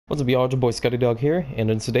What's up y'all, it's your boy Scotty Dog here,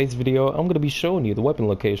 and in today's video I'm going to be showing you the weapon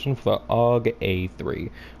location for the AUG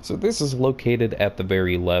A3. So this is located at the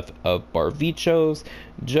very left of Barvichos,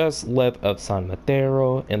 just left of San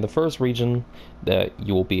Mateo, and the first region that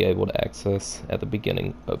you will be able to access at the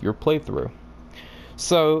beginning of your playthrough.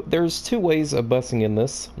 So there's two ways of busing in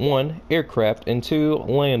this: one, aircraft, and two,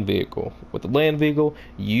 land vehicle. With the land vehicle,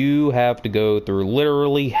 you have to go through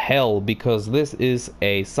literally hell because this is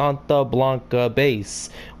a Santa Blanca base,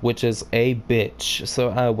 which is a bitch. So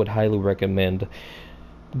I would highly recommend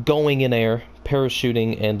going in air,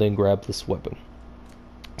 parachuting, and then grab this weapon.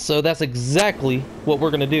 So that's exactly what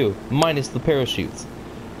we're gonna do, minus the parachutes.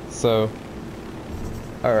 So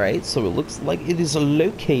alright, so it looks like it is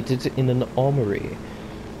located in an armory.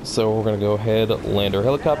 So we're gonna go ahead, land our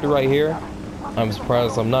helicopter right here. I'm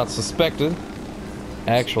surprised I'm not suspected.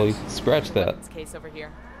 Actually, scratch that.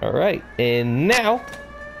 Alright, and now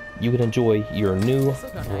you can enjoy your new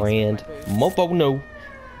brand mofo no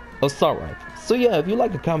assault rifle. So yeah, if you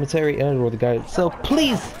like the commentary and or the guide itself,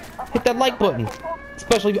 please hit that like button.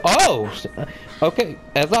 Especially okay,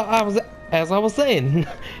 as I was saying,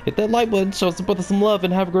 hit that like button, show support some love,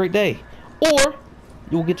 and have a great day. Or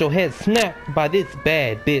you'll get your head snapped by this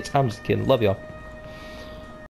bad bitch. I'm just kidding. Love y'all.